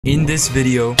In this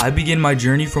video, I begin my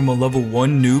journey from a level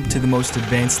 1 noob to the most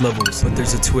advanced levels, but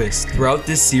there's a twist. Throughout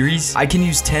this series, I can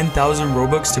use 10,000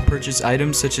 Robux to purchase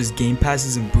items such as game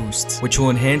passes and boosts, which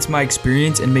will enhance my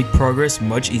experience and make progress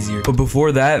much easier. But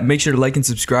before that, make sure to like and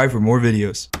subscribe for more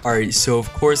videos. Alright, so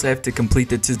of course I have to complete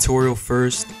the tutorial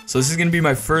first. So this is going to be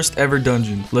my first ever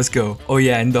dungeon. Let's go. Oh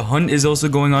yeah, and the hunt is also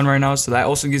going on right now, so that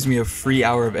also gives me a free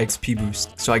hour of XP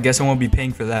boost. So I guess I won't be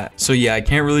paying for that. So yeah, I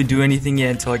can't really do anything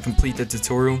yet until I complete the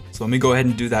tutorial. So let me go ahead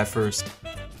and do that first.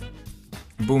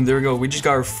 Boom, there we go. We just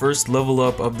got our first level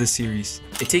up of the series.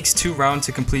 It takes 2 rounds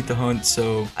to complete the hunt,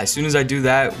 so as soon as I do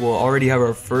that, we'll already have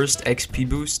our first XP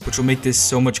boost, which will make this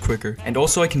so much quicker. And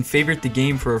also I can favorite the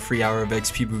game for a free hour of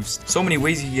XP boost. So many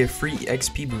ways you can get free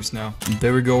XP boost now. And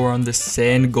there we go, we're on the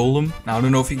sand golem. Now I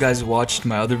don't know if you guys watched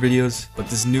my other videos, but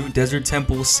this new desert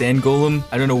temple sand golem,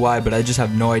 I don't know why, but I just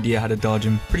have no idea how to dodge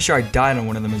him. Pretty sure I died on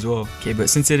one of them as well. Okay, but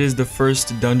since it is the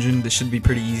first dungeon, this should be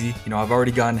pretty easy. You know, I've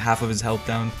already gotten half of his health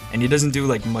down, and he doesn't do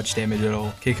like much damage at all.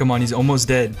 Okay, come on, he's almost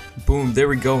dead. Boom, there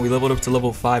we go. We leveled up to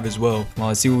level 5 as well. Well,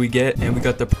 let's see what we get. And we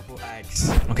got the purple axe.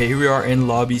 Okay, here we are in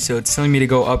lobby, so it's telling me to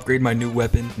go upgrade my new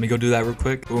weapon. Let me go do that real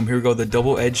quick. Boom, here we go, the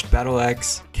double-edged battle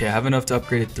axe. Okay, I have enough to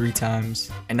upgrade it 3 times.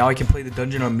 And now I can play the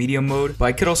dungeon on medium mode, but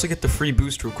I could also get the free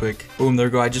boost real quick. Boom, there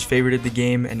we go. I just favorited the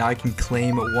game, and now I can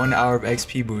claim a 1 hour of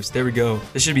XP boost. There we go.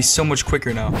 This should be so much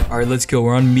quicker now. All right, let's go.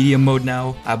 We're on medium mode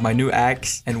now. I have my new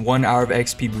axe and 1 hour of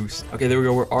XP boost. Okay, there we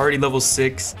go. We're already level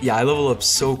 6. Yeah, I level up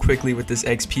so quickly with this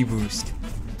XP boost.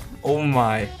 Oh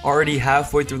my, already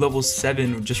halfway through level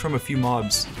 7 just from a few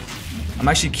mobs. I'm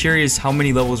actually curious how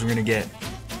many levels we're gonna get.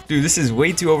 Dude, this is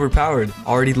way too overpowered.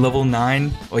 Already level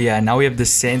 9. Oh yeah, now we have the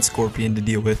sand scorpion to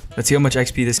deal with. Let's see how much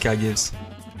XP this guy gives.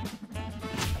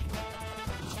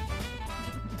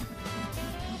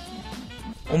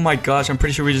 Oh my gosh, I'm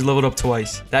pretty sure we just leveled up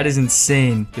twice. That is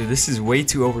insane. Dude, this is way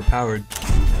too overpowered.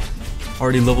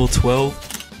 Already level 12.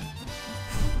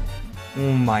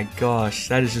 Oh my gosh,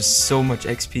 that is just so much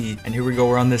XP. And here we go,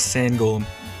 we're on this sand golem.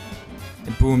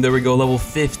 And boom, there we go, level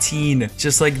 15.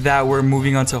 Just like that, we're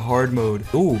moving on to hard mode.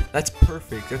 Ooh, that's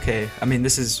perfect. Okay, I mean,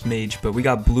 this is mage, but we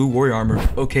got blue warrior armor.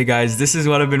 Okay, guys, this is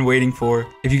what I've been waiting for.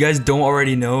 If you guys don't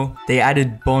already know, they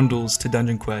added bundles to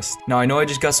Dungeon Quest. Now, I know I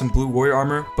just got some blue warrior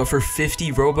armor, but for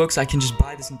 50 Robux, I can just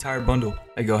buy this entire bundle.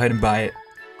 I go ahead and buy it.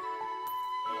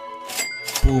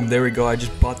 Boom, there we go. I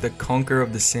just bought the Conqueror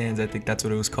of the Sands. I think that's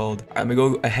what it was called. All right, I'm gonna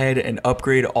go ahead and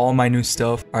upgrade all my new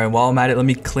stuff. All right, while I'm at it, let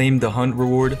me claim the hunt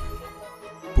reward.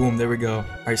 Boom, there we go.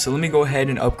 All right, so let me go ahead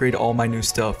and upgrade all my new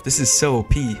stuff. This is so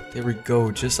OP. There we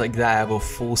go. Just like that, I have a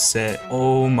full set.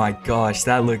 Oh my gosh,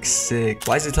 that looks sick.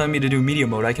 Why is it telling me to do medium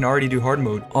mode? I can already do hard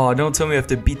mode. Oh, don't tell me I have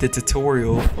to beat the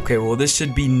tutorial. Okay, well, this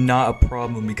should be not a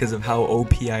problem because of how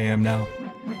OP I am now.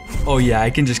 Oh yeah, I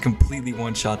can just completely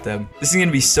one-shot them. This is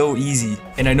gonna be so easy.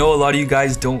 And I know a lot of you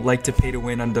guys don't like to pay to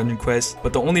win on Dungeon Quest,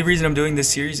 but the only reason I'm doing this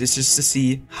series is just to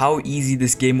see how easy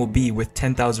this game will be with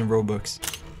 10,000 Robux.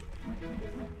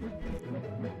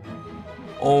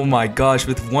 Oh my gosh,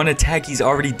 with 1 attack, he's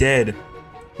already dead.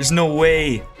 There's no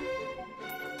way.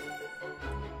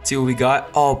 See what we got?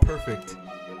 Oh, perfect.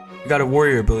 We got a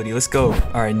warrior ability. Let's go.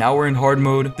 All right, now we're in hard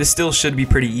mode. This still should be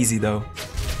pretty easy though.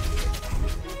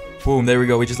 Boom, there we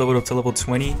go. We just leveled up to level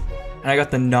 20. And I got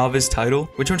the novice title.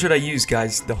 Which one should I use,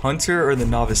 guys? The hunter or the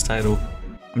novice title?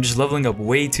 I'm just leveling up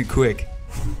way too quick.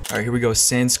 Alright, here we go.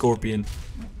 Sand scorpion.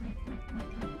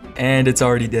 And it's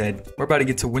already dead. We're about to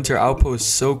get to Winter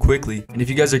Outpost so quickly. And if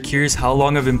you guys are curious how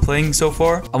long I've been playing so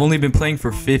far, I've only been playing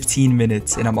for 15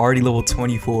 minutes and I'm already level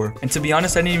 24. And to be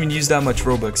honest, I didn't even use that much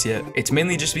Robux yet. It's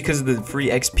mainly just because of the free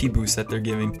XP boost that they're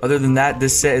giving. Other than that,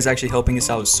 this set is actually helping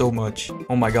us out so much.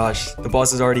 Oh my gosh, the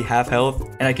boss is already half health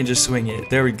and I can just swing it.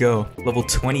 There we go. Level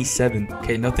 27.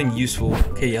 Okay, nothing useful.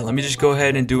 Okay, yeah, let me just go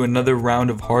ahead and do another round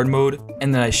of hard mode.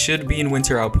 And then I should be in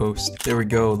Winter Outpost. There we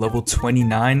go, level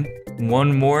 29.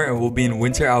 1 more and we'll be in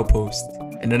Winter Outpost.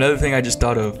 And another thing I just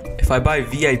thought of, if I buy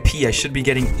VIP, I should be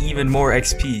getting even more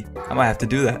XP. I might have to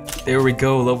do that. There we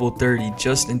go, level 30,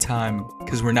 just in time,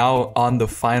 because we're now on the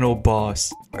final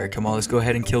boss. All right, come on, let's go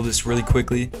ahead and kill this really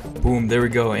quickly. Boom, there we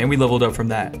go, and we leveled up from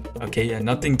that. Okay, yeah,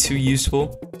 nothing too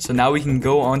useful. So now we can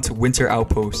go on to Winter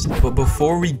Outpost. But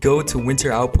before we go to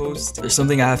Winter Outpost, there's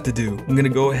something I have to do. I'm gonna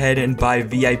go ahead and buy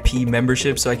VIP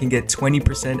membership so I can get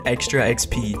 20% extra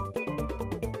XP.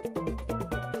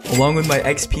 Along with my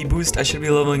XP boost, I should be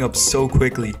leveling up so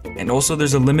quickly. And also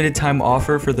there's a limited time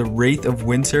offer for the Wraith of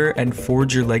Winter and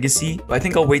Forge Your Legacy. But I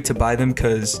think I'll wait to buy them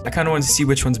because I kind of want to see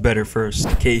which one's better first.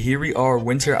 Okay, here we are,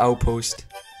 Winter Outpost.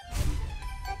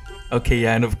 Okay,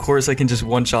 yeah, and of course I can just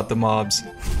one-shot the mobs.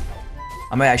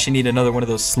 I might actually need another one of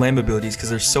those slam abilities because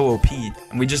they're so OP.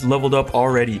 And we just leveled up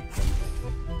already.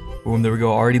 Boom, there we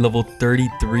go. Already level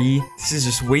 33. This is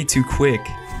just way too quick.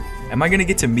 Am I gonna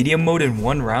get to medium mode in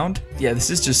one round? Yeah, this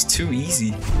is just too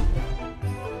easy.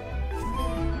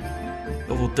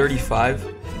 Level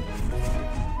 35.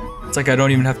 It's like I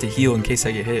don't even have to heal in case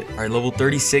I get hit. All right, level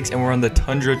 36, and we're on the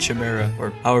Tundra Chimera,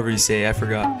 or however you say it, I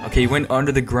forgot. Okay, he went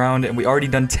under the ground, and we already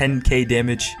done 10k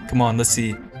damage. Come on, let's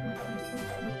see.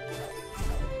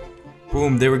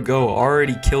 Boom, there we go.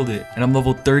 Already killed it. And I'm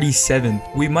level 37.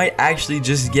 We might actually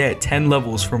just get 10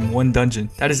 levels from one dungeon.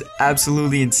 That is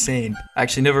absolutely insane.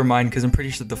 Actually, never mind, because I'm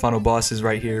pretty sure the final boss is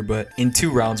right here, but in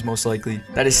 2 rounds, most likely.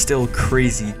 That is still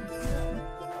crazy.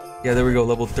 Yeah, there we go,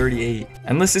 level 38.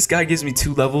 Unless this guy gives me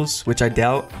 2 levels, which I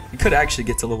doubt, we could actually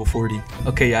get to level 40.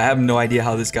 Okay, yeah, I have no idea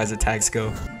how this guy's attacks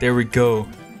go. There we go.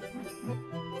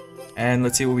 And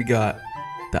let's see what we got.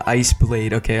 The ice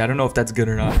blade. Okay, I don't know if that's good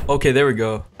or not. Okay, there we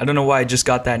go. I don't know why I just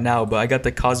got that now, but I got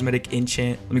the cosmetic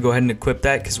enchant. Let me go ahead and equip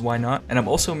that, because why not? And I'm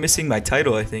also missing my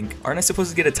title, I think. Aren't I supposed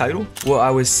to get a title? What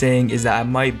I was saying is that I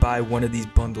might buy one of these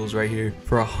bundles right here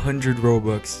for 100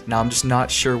 Robux. Now, I'm just not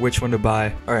sure which one to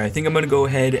buy. All right, I think I'm going to go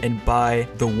ahead and buy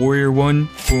the warrior one.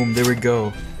 Boom, there we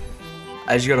go.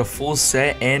 I just got a full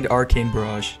set and arcane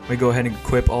barrage. Let me go ahead and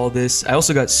equip all this. I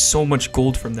also got so much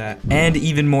gold from that and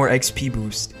even more XP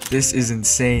boost. This is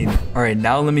insane. All right,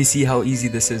 now let me see how easy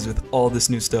this is with all this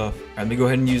new stuff. All right, let me go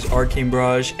ahead and use arcane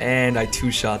barrage, and I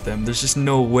 2-shot them. There's just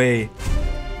no way.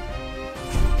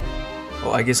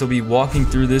 Oh, I guess I'll be walking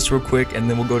through this real quick, and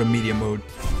then we'll go to medium mode.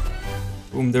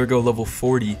 Boom, there we go, level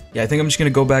 40. Yeah, I think I'm just gonna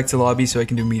go back to lobby so I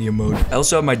can do medium mode. I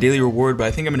also have my daily reward, but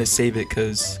I think I'm gonna save it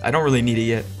because I don't really need it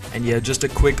yet. And yeah, just a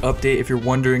quick update if you're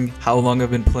wondering how long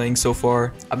I've been playing so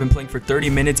far. I've been playing for 30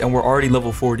 minutes and we're already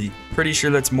level 40. Pretty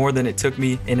sure that's more than it took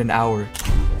me in an hour.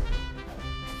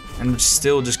 And I'm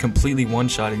still just completely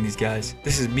one-shotting these guys.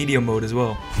 This is medium mode as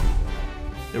well.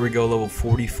 There we go, level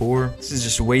 44. This is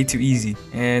just way too easy.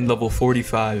 And level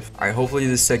 45. All right, hopefully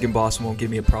this second boss won't give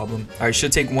me a problem. All right,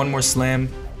 should take one more slam.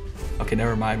 Okay,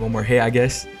 never mind. One more hit, I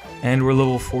guess. And we're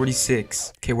level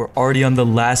 46. Okay, we're already on the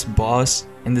last boss.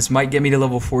 And this might get me to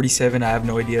level 47. I have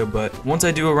no idea. But once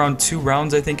I do around 2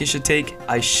 rounds, I think it should take,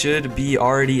 I should be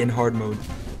already in hard mode.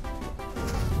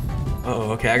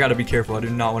 Uh-oh, okay, I gotta be careful. I do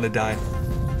not want to die.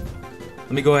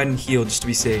 Let me go ahead and heal just to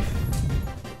be safe.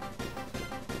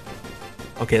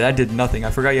 Okay, that did nothing. I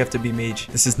forgot you have to be mage.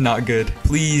 This is not good.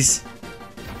 Please.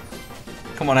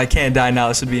 Come on, I can't die now.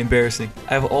 This would be embarrassing.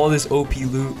 I have all this OP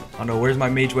loot. Oh no, where's my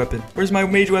mage weapon? Where's my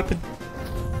mage weapon?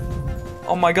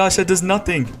 Oh my gosh, that does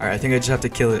nothing. All right, I think I just have to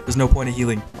kill it. There's no point in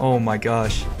healing. Oh my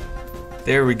gosh.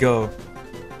 There we go.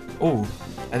 Oh,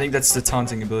 I think that's the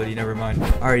taunting ability. Never mind.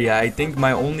 All right, yeah, I think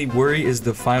my only worry is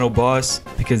the final boss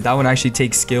because that one actually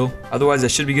takes skill. Otherwise, that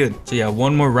should be good. So yeah,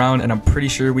 one more round and I'm pretty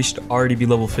sure we should already be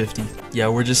level 50. Yeah,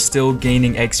 we're just still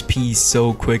gaining XP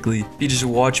so quickly. If you just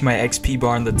watch my XP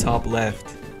bar on the top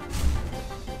left.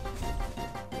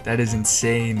 That is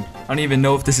insane. I don't even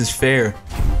know if this is fair.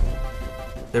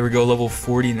 There we go, level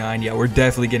 49. Yeah, we're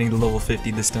definitely getting to level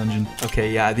 50 this dungeon.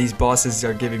 Okay, yeah, these bosses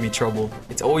are giving me trouble.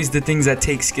 It's always the things that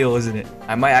take skill, isn't it?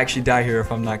 I might actually die here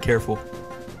if I'm not careful.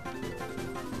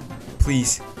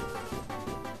 Please.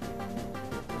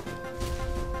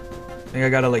 I think I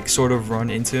gotta like sort of run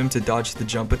into him to dodge the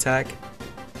jump attack.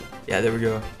 Yeah, there we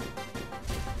go.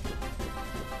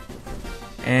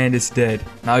 And it's dead.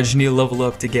 Now I just need to level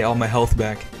up to get all my health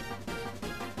back.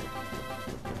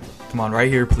 Come on,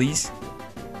 right here, please.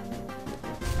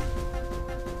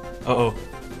 Uh-oh.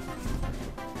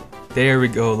 There we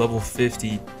go, level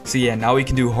 50. So yeah, now we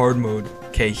can do hard mode.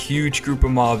 Okay, huge group of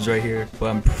mobs right here.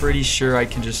 But I'm pretty sure I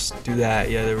can just do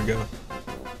that. Yeah, there we go.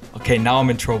 Okay, now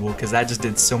I'm in trouble because that just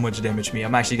did so much damage to me.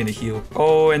 I'm actually going to heal.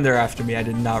 Oh, and they're after me. I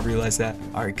did not realize that.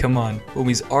 All right, come on. Boom,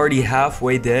 he's already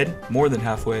halfway dead. More than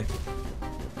halfway.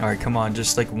 All right, come on.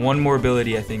 Just like one more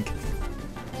ability, I think.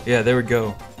 Yeah, there we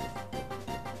go.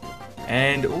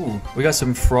 And, ooh, we got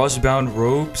some frostbound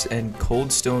robes and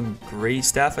coldstone gray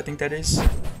staff, I think that is.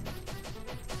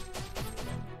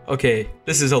 Okay,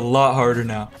 this is a lot harder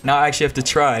now. Now I actually have to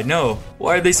try. No,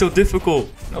 why are they so difficult?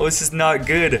 No, this is not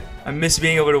good. I miss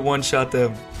being able to one-shot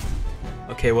them.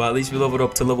 Okay, well, at least we leveled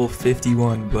up to level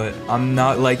 51, but I'm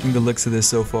not liking the looks of this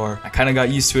so far. I kind of got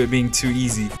used to it being too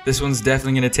easy. This one's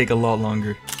definitely going to take a lot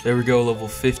longer. There we go, level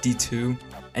 52.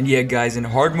 And yeah, guys, in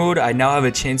hard mode, I now have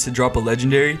a chance to drop a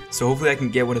legendary, so hopefully I can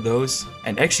get one of those.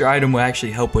 An extra item will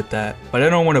actually help with that, but I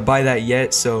don't want to buy that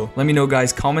yet, so let me know,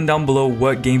 guys. Comment down below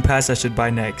what game pass I should buy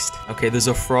next. Okay, there's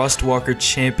a Frostwalker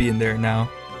champion there now,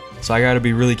 so I gotta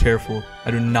be really careful.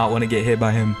 I do not want to get hit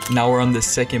by him. Now we're on the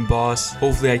second boss.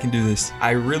 Hopefully I can do this.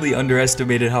 I really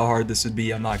underestimated how hard this would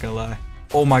be, I'm not gonna lie.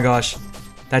 Oh my gosh.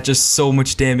 That's just so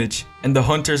much damage. And the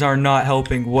hunters are not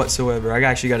helping whatsoever. I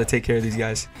actually got to take care of these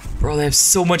guys. Bro, they have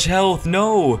so much health.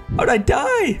 No. How'd I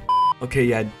die? Okay,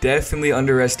 yeah, definitely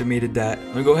underestimated that.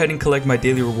 I'm gonna go ahead and collect my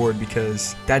daily reward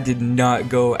because that did not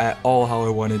go at all how I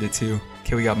wanted it to.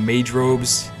 Okay, we got mage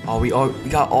robes. Oh, we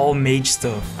got all mage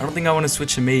stuff. I don't think I want to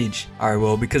switch to mage. All right,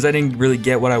 well, because I didn't really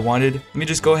get what I wanted, let me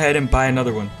just go ahead and buy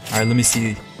another one. All right, let me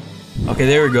see. Okay,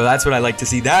 there we go. That's what I like to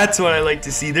see. That's what I like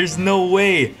to see. There's no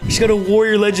way. We just got a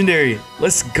warrior legendary.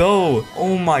 Let's go.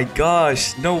 Oh my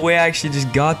gosh. No way I actually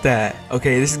just got that.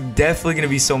 Okay, this is definitely going to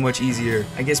be so much easier.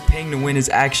 I guess paying to win is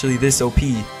actually this OP.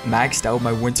 Maxed out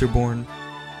my Winterborn.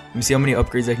 Let me see how many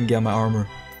upgrades I can get on my armor.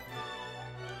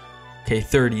 Okay,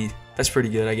 30. That's pretty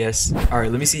good, I guess. All right,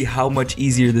 let me see how much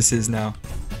easier this is now.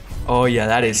 Oh yeah,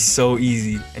 that is so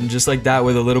easy. And just like that,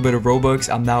 with a little bit of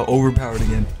Robux, I'm now overpowered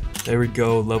again. There we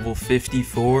go, level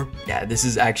 54. Yeah, this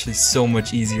is actually so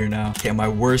much easier now. Okay, my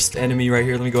worst enemy right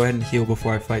here. Let me go ahead and heal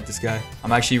before I fight this guy.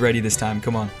 I'm actually ready this time.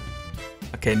 Come on.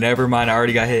 Okay, never mind. I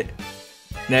already got hit.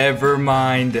 Never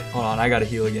mind. Hold on, I gotta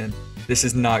heal again. This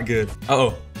is not good.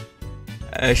 Uh-oh.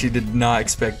 I actually did not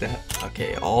expect that.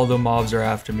 Okay, all the mobs are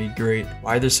after me. Great.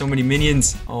 Why are there so many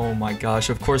minions? Oh my gosh,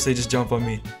 of course they just jump on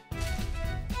me.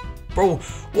 Bro,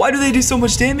 why do they do so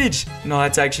much damage? No,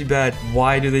 that's actually bad.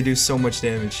 Why do they do so much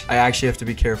damage? I actually have to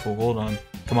be careful. Hold on.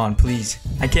 Come on, please.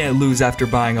 I can't lose after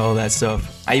buying all that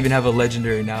stuff. I even have a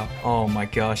legendary now. Oh my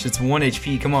gosh, it's 1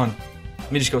 HP. Come on.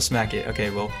 Let me just go smack it. Okay,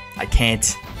 well, I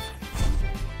can't.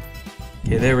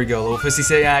 Okay, there we go. Little pussy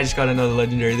say, I just got another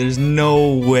legendary. There's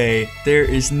no way. There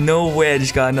is no way I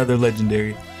just got another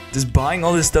legendary. Does buying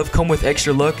all this stuff come with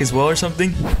extra luck as well or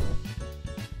something?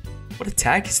 What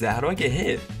attack is that? How do I get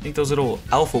hit? I think those little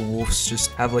alpha wolves just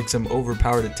have like some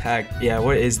overpowered attack. Yeah,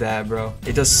 what is that, bro?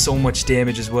 It does so much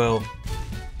damage as well.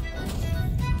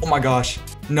 Oh my gosh.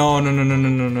 No, no, no, no, no,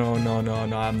 no, no, no, no,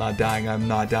 no. I'm not dying. I'm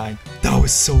not dying. That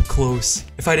was so close.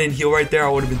 If I didn't heal right there,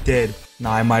 I would have been dead.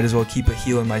 Nah, I might as well keep a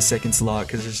heal in my second slot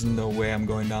because there's no way I'm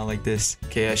going down like this.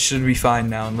 Okay, I should be fine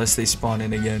now unless they spawn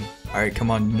in again. Alright,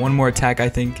 come on. One more attack, I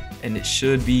think, and it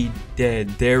should be dead.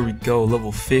 There we go.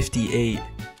 Level 58.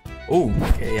 Oh,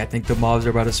 okay, I think the mobs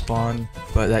are about to spawn,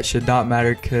 but that should not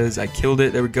matter because I killed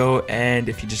it. There we go. And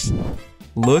if you just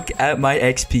look at my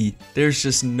XP, there's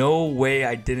just no way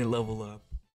I didn't level up.